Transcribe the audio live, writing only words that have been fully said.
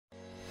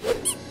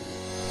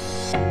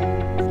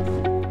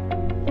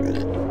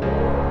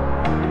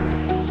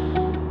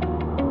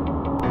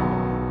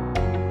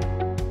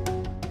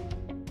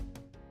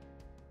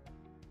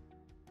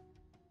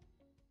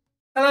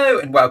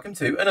and welcome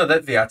to another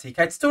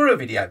VRTK tutorial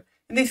video.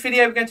 In this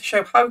video we're going to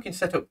show how we can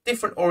set up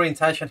different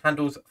orientation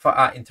handles for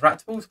our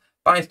interactables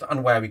based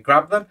on where we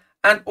grab them,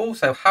 and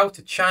also how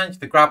to change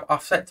the grab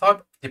offset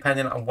type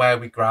depending on where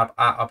we grab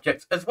our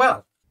objects as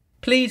well.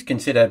 Please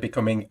consider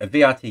becoming a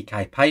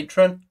VRTK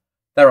patron.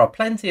 There are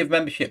plenty of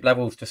membership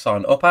levels to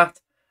sign up at,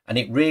 and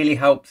it really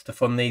helps to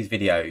fund these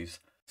videos.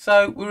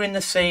 So we're in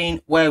the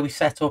scene where we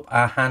set up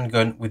our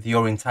handgun with the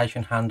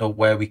orientation handle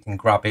where we can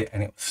grab it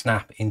and it will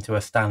snap into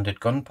a standard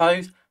gun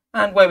pose,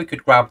 and where we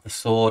could grab the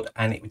sword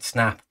and it would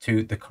snap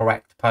to the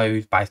correct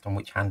pose based on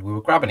which hand we were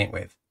grabbing it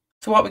with.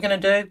 So what we're going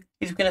to do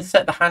is we're going to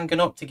set the handgun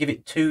up to give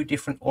it two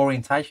different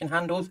orientation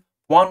handles.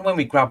 One, when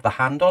we grab the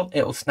handle,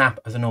 it will snap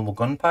as a normal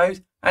gun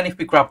pose, and if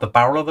we grab the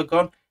barrel of the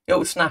gun, it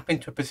will snap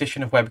into a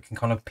position of where we can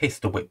kind of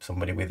pistol whip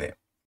somebody with it.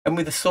 And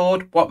with the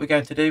sword, what we're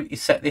going to do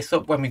is set this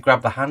up when we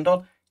grab the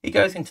handle. It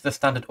goes into the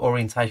standard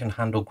orientation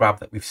handle grab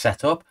that we've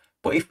set up,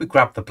 but if we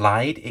grab the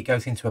blade, it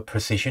goes into a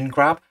precision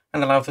grab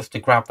and allows us to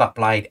grab that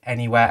blade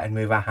anywhere and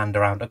move our hand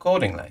around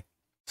accordingly.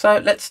 So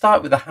let's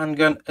start with the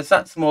handgun, as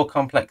that's a more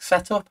complex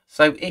setup.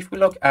 So if we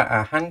look at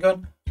our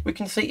handgun, we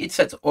can see it's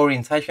set to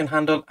orientation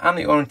handle, and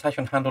the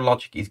orientation handle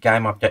logic is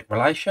game object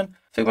relation.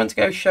 So we want to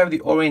go show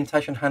the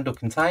orientation handle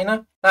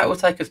container. That will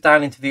take us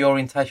down into the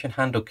orientation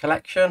handle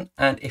collection,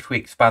 and if we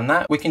expand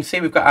that, we can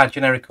see we've got our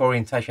generic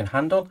orientation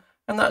handle,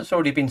 and that's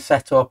already been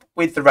set up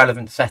with the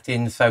relevant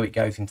settings, so it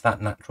goes into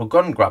that natural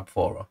gun grab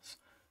for us.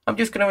 I'm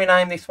just going to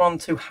rename this one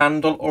to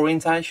handle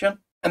orientation,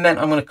 and then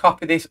I'm going to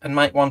copy this and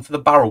make one for the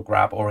barrel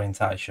grab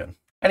orientation.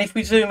 And if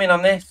we zoom in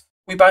on this,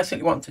 we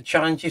basically want to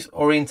change this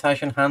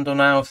orientation handle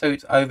now, so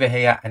it's over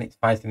here and it's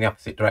facing the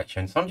opposite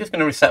direction. So I'm just going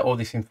to reset all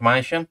this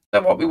information.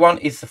 So what we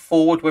want is the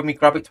forward when we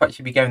grab it to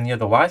actually be going the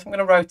other way. So I'm going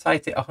to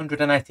rotate it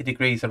 180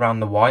 degrees around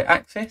the Y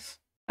axis.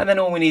 And then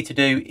all we need to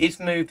do is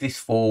move this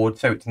forward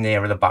so it's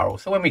nearer the barrel.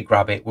 So when we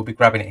grab it, we'll be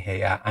grabbing it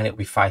here and it'll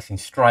be facing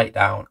straight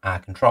down our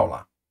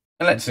controller.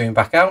 And let's zoom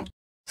back out.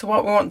 So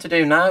what we want to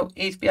do now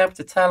is be able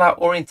to tell our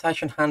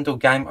orientation handle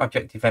game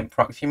object event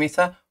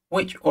proximiter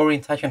which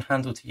orientation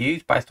handle to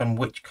use based on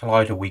which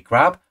collider we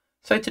grab.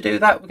 So to do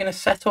that, we're going to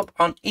set up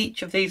on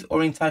each of these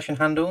orientation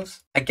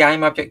handles a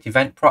game object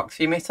event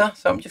proximiter.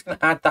 So I'm just going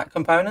to add that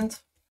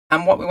component.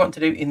 And what we want to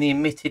do in the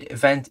emitted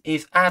event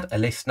is add a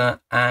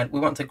listener, and we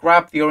want to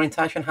grab the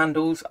orientation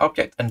handles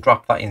object and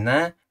drop that in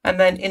there. And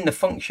then in the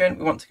function,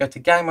 we want to go to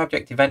game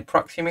object event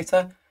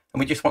proximiter, and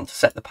we just want to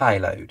set the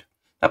payload.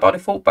 Now by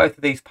default, both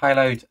of these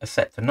payloads are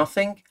set to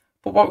nothing,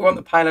 but what we want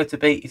the payload to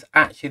be is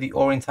actually the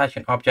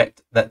orientation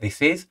object that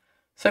this is.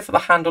 So for the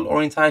handle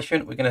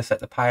orientation, we're going to set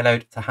the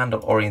payload to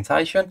handle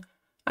orientation.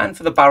 And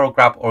for the barrel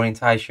grab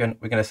orientation,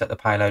 we're going to set the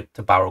payload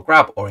to barrel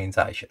grab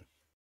orientation.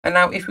 And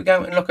now if we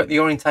go and look at the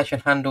orientation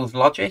handles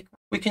logic,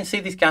 we can see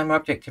this game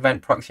object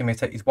event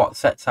proximiter is what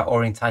sets our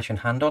orientation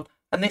handle.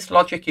 And this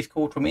logic is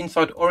called from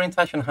inside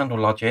orientation handle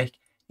logic,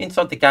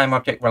 inside the game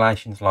object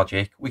relations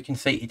logic. We can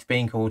see it's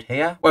being called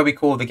here, where we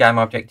call the game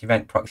object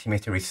event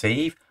proximiter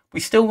receive. We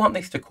still want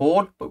this to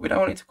call, but we don't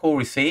want it to call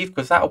receive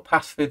because that will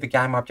pass through the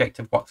game object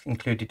of what's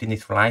included in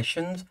this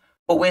relations.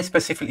 But we're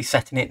specifically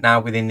setting it now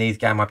within these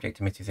game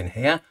object emitters in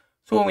here.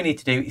 So all we need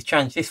to do is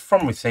change this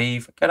from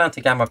receive, go down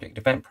to game object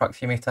event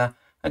proximiter,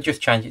 and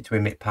just change it to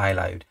emit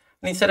payload.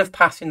 And instead of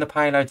passing the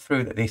payload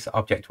through that this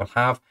object will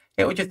have,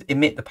 it will just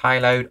emit the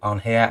payload on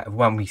here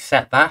when we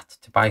set that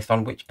to based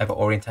on whichever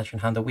orientation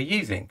handle we're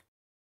using.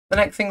 The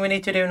next thing we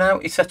need to do now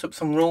is set up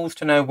some rules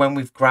to know when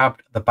we've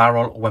grabbed the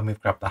barrel or when we've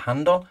grabbed the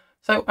handle.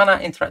 So on our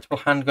interactable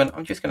handgun,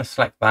 I'm just going to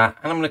select that,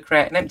 and I'm going to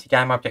create an empty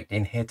game object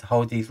in here to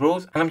hold these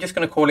rules, and I'm just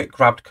going to call it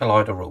grabbed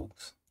collider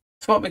rules.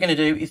 So what we're going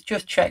to do is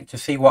just check to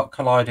see what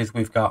colliders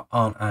we've got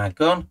on our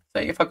gun.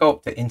 So if I go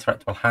up to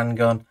interactable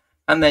handgun,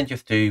 and then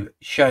just do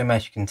show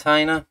mesh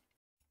container.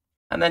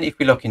 And then if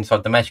we look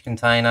inside the mesh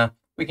container,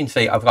 we can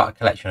see I've got a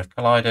collection of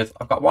colliders.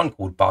 I've got one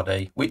called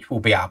body, which will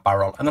be our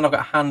barrel. And then I've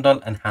got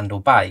handle and handle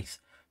base.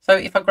 So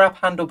if I grab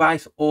handle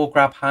base or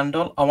grab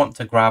handle, I want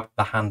to grab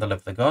the handle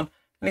of the gun.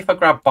 And if I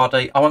grab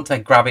body, I want to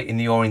grab it in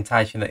the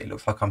orientation that it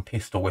looks like I'm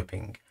pistol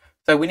whipping.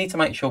 So we need to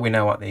make sure we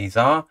know what these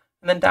are.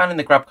 And then down in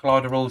the grab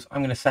collider rules,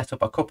 I'm going to set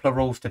up a couple of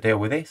rules to deal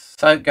with this.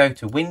 So go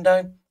to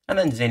window, and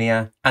then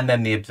Zinnia, and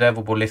then the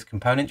observable list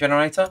component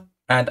generator.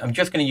 And I'm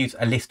just going to use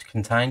a list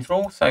contains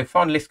rule. So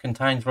find list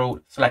contains rule,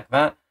 select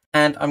that.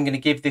 And I'm going to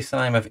give this the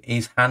name of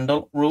is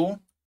handle rule.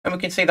 And we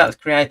can see that's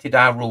created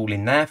our rule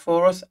in there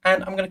for us.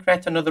 And I'm going to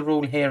create another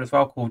rule here as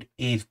well called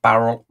is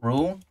barrel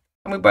rule.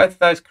 And with both of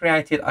those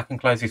created, I can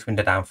close this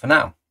window down for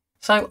now.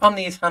 So on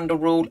the is handle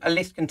rule, a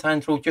list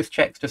contains rule just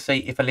checks to see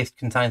if a list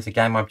contains the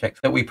game objects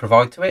that we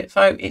provide to it.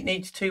 So it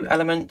needs two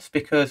elements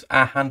because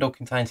our handle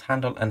contains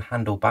handle and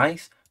handle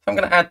base. So I'm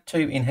going to add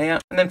two in here,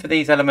 and then for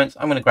these elements,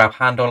 I'm going to grab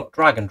handle,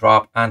 drag and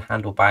drop, and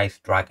handle base,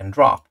 drag and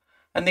drop.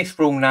 And this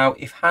rule now,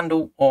 if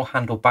handle or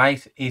handle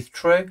base is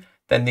true,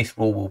 then this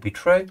rule will be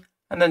true.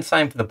 And then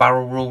same for the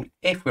barrel rule.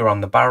 If we're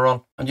on the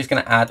barrel, I'm just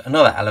going to add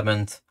another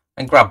element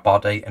and grab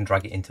body and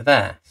drag it into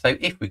there. So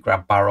if we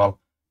grab barrel,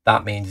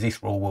 that means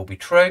this rule will be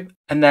true,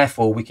 and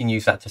therefore we can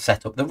use that to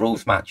set up the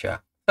rules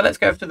matcher. So let's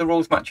go over to the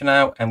rules matcher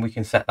now and we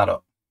can set that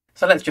up.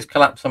 So let's just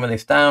collapse some of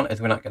this down as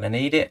we're not going to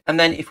need it. And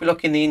then if we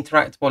look in the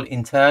interactable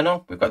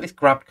internal, we've got this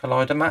grab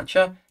collider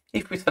matcher.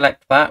 If we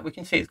select that, we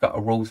can see it's got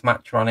a rules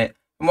matcher on it.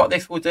 And what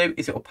this will do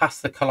is it will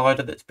pass the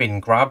collider that's been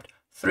grabbed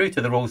through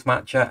to the rules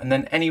matcher. And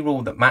then any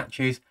rule that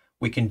matches,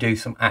 we can do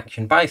some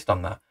action based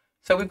on that.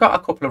 So we've got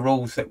a couple of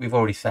rules that we've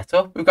already set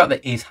up. We've got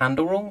the is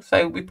handle rule.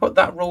 So we put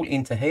that rule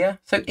into here.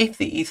 So if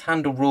the is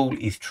handle rule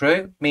is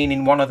true,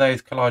 meaning one of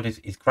those colliders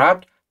is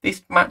grabbed,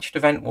 this matched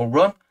event will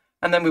run.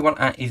 And then we want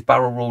our is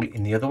barrel rule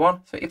in the other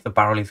one. So if the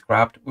barrel is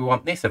grabbed, we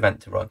want this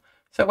event to run.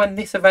 So when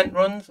this event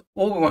runs,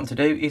 all we want to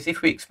do is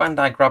if we expand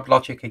our grab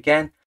logic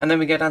again, and then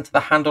we go down to the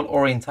handle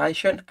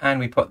orientation and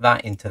we put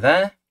that into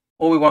there.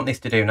 All we want this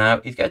to do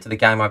now is go to the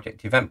game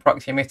object event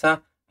proxy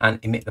emitter and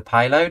emit the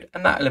payload.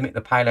 And that'll emit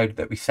the payload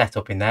that we set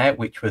up in there,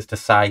 which was to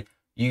say,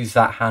 use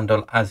that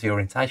handle as the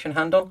orientation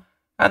handle.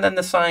 And then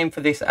the same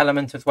for this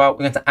element as well. We're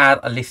going to add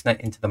a listener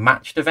into the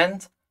matched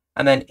event.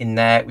 And then in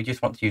there, we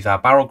just want to use our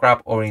barrel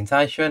grab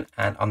orientation,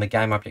 and on the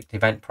game object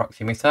event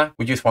proxy emitter,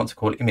 we just want to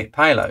call emit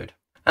payload.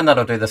 And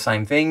that'll do the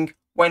same thing.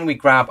 When we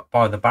grab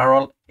by the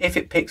barrel, if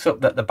it picks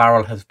up that the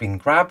barrel has been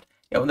grabbed,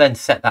 it will then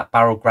set that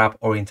barrel grab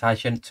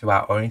orientation to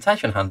our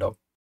orientation handle.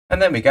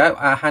 And there we go.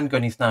 Our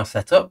handgun is now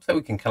set up, so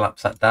we can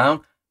collapse that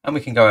down and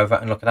we can go over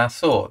and look at our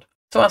sword.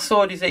 So our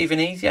sword is even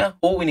easier.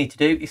 All we need to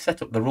do is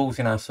set up the rules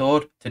in our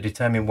sword to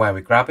determine where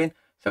we're grabbing.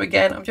 So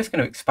again, I'm just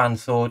going to expand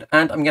sword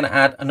and I'm going to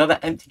add another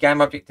empty game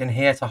object in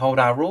here to hold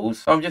our rules.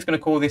 So I'm just going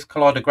to call this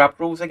collider grab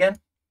rules again.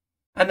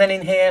 And then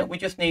in here, we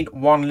just need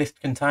one list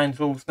contains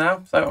rules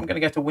now. So I'm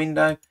going to go to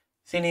window,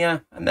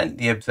 Tilia, and then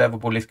the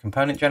observable list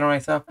component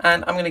generator.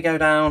 And I'm going to go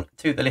down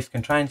to the list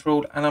contains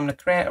rule and I'm going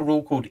to create a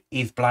rule called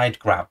is blade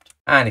grabbed.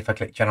 And if I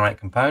click generate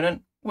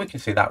component, we can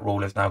see that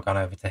rule has now gone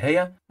over to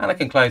here and I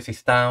can close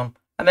this down.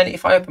 And then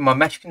if I open my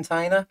mesh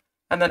container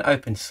and then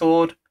open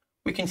sword,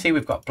 we can see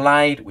we've got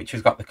blade, which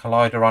has got the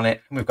collider on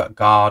it, and we've got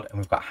guard, and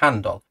we've got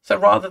handle. So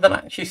rather than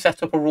actually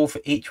set up a rule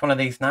for each one of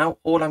these now,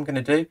 all I'm going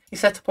to do is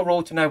set up a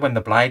rule to know when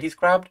the blade is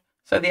grabbed.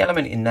 So the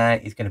element in there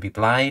is going to be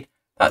blade.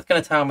 That's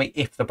going to tell me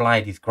if the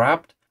blade is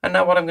grabbed. And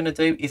now what I'm going to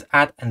do is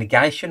add a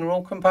negation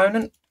rule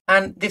component.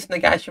 And this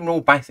negation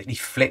rule basically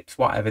flips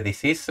whatever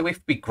this is. So if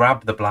we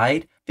grab the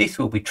blade, this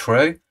will be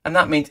true. And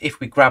that means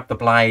if we grab the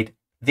blade,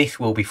 this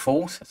will be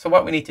false. So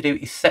what we need to do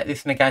is set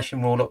this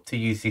negation rule up to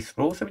use this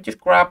rule. So we just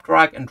grab,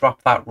 drag and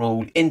drop that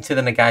rule into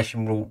the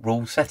negation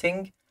rule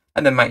setting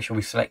and then make sure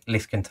we select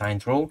list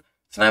contains rule.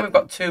 So now we've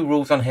got two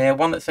rules on here.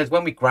 One that says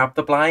when we grab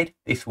the blade,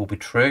 this will be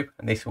true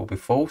and this will be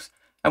false.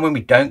 And when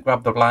we don't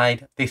grab the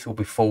blade, this will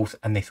be false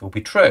and this will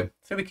be true.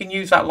 So we can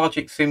use that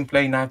logic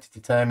simply now to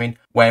determine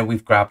where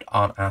we've grabbed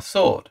on our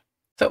sword.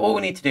 So all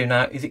we need to do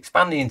now is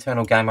expand the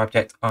internal game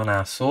object on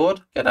our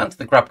sword, go down to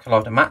the grab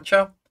collider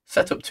matcher,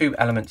 set up two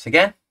elements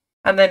again.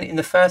 And then in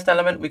the first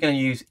element, we're going to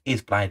use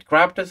is blade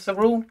grabbed as the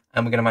rule.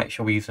 And we're going to make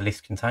sure we use the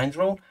list contains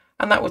rule.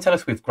 And that will tell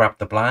us we've grabbed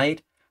the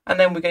blade. And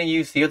then we're going to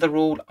use the other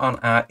rule on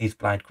our is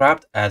blade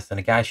grabbed as the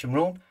negation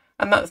rule.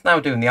 And that's now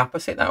doing the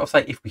opposite. That will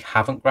say if we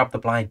haven't grabbed the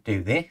blade,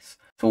 do this.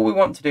 So all we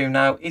want to do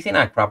now is in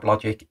our grab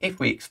logic, if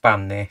we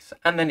expand this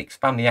and then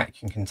expand the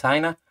action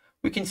container,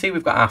 we can see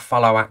we've got our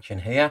follow action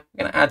here.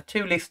 We're going to add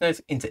two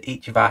listeners into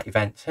each of our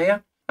events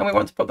here. And we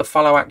want to put the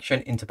follow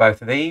action into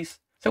both of these.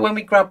 So when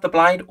we grab the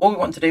blade, all we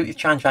want to do is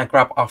change our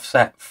grab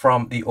offset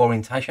from the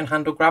orientation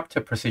handle grab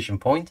to precision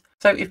point.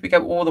 So if we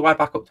go all the way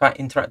back up to our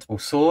interactable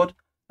sword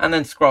and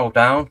then scroll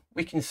down,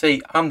 we can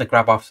see on the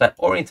grab offset,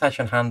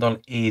 orientation handle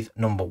is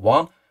number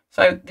 1.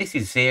 So this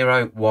is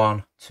 0,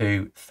 1,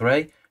 2,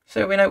 3.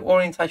 So we know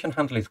orientation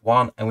handle is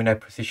 1 and we know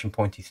precision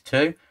point is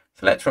 2.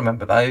 So let's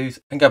remember those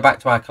and go back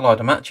to our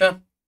collider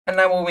matcher. And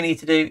now all we need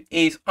to do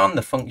is on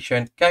the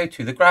function, go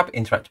to the grab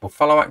interactable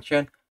follow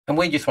action. And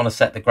we just want to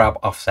set the grab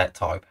offset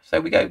type. So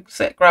we go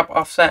set grab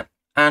offset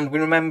and we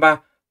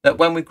remember that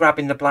when we're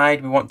grabbing the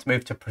blade, we want to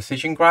move to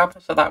precision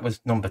grab. So that was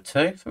number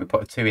 2. So we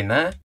put a 2 in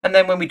there. And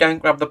then when we don't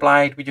grab the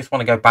blade, we just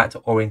want to go back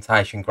to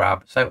orientation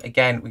grab. So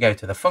again, we go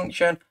to the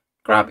function,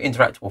 grab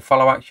interactable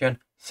follow action,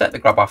 set the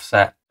grab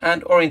offset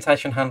and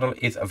orientation handle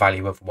is a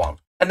value of 1.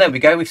 And there we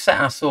go. We've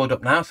set our sword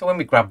up now. So when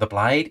we grab the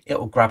blade, it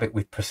will grab it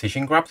with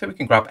precision grab. So we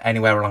can grab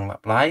anywhere along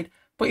that blade.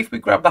 But if we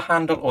grab the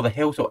handle or the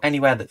hilt or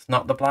anywhere that's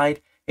not the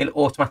blade,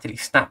 it'll automatically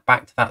snap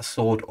back to that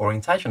sword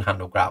orientation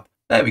handle grab.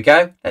 There we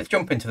go. Let's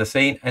jump into the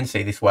scene and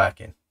see this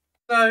working.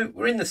 So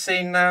we're in the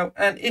scene now,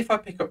 and if I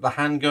pick up the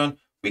handgun,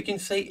 we can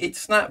see it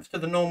snaps to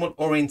the normal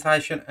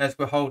orientation as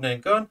we're holding a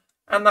gun,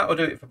 and that will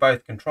do it for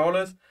both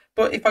controllers.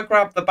 But if I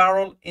grab the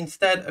barrel,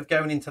 instead of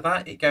going into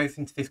that, it goes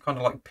into this kind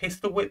of like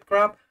pistol whip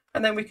grab,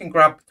 and then we can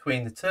grab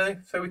between the two.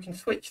 So we can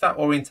switch that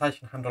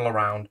orientation handle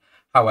around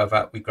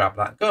however we grab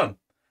that gun.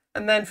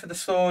 And then for the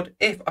sword,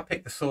 if I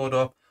pick the sword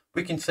up,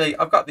 we can see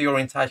I've got the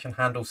orientation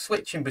handle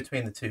switching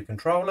between the two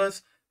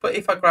controllers. But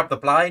if I grab the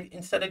blade,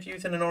 instead of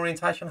using an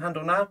orientation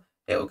handle now,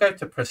 it will go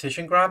to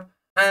precision grab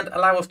and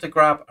allow us to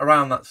grab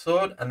around that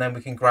sword. And then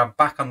we can grab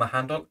back on the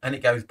handle and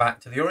it goes back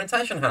to the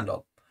orientation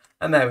handle.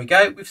 And there we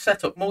go. We've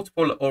set up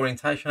multiple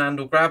orientation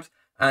handle grabs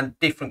and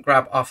different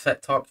grab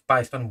offset types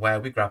based on where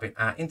we're grabbing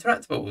our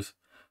interactables.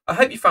 I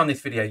hope you found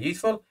this video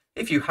useful.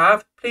 If you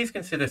have, please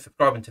consider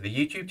subscribing to the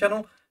YouTube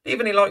channel.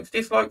 Leave any likes,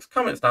 dislikes,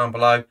 comments down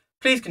below.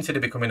 Please consider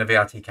becoming a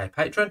VRTK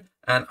patron,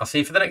 and I'll see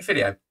you for the next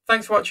video.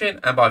 Thanks for watching,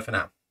 and bye for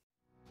now.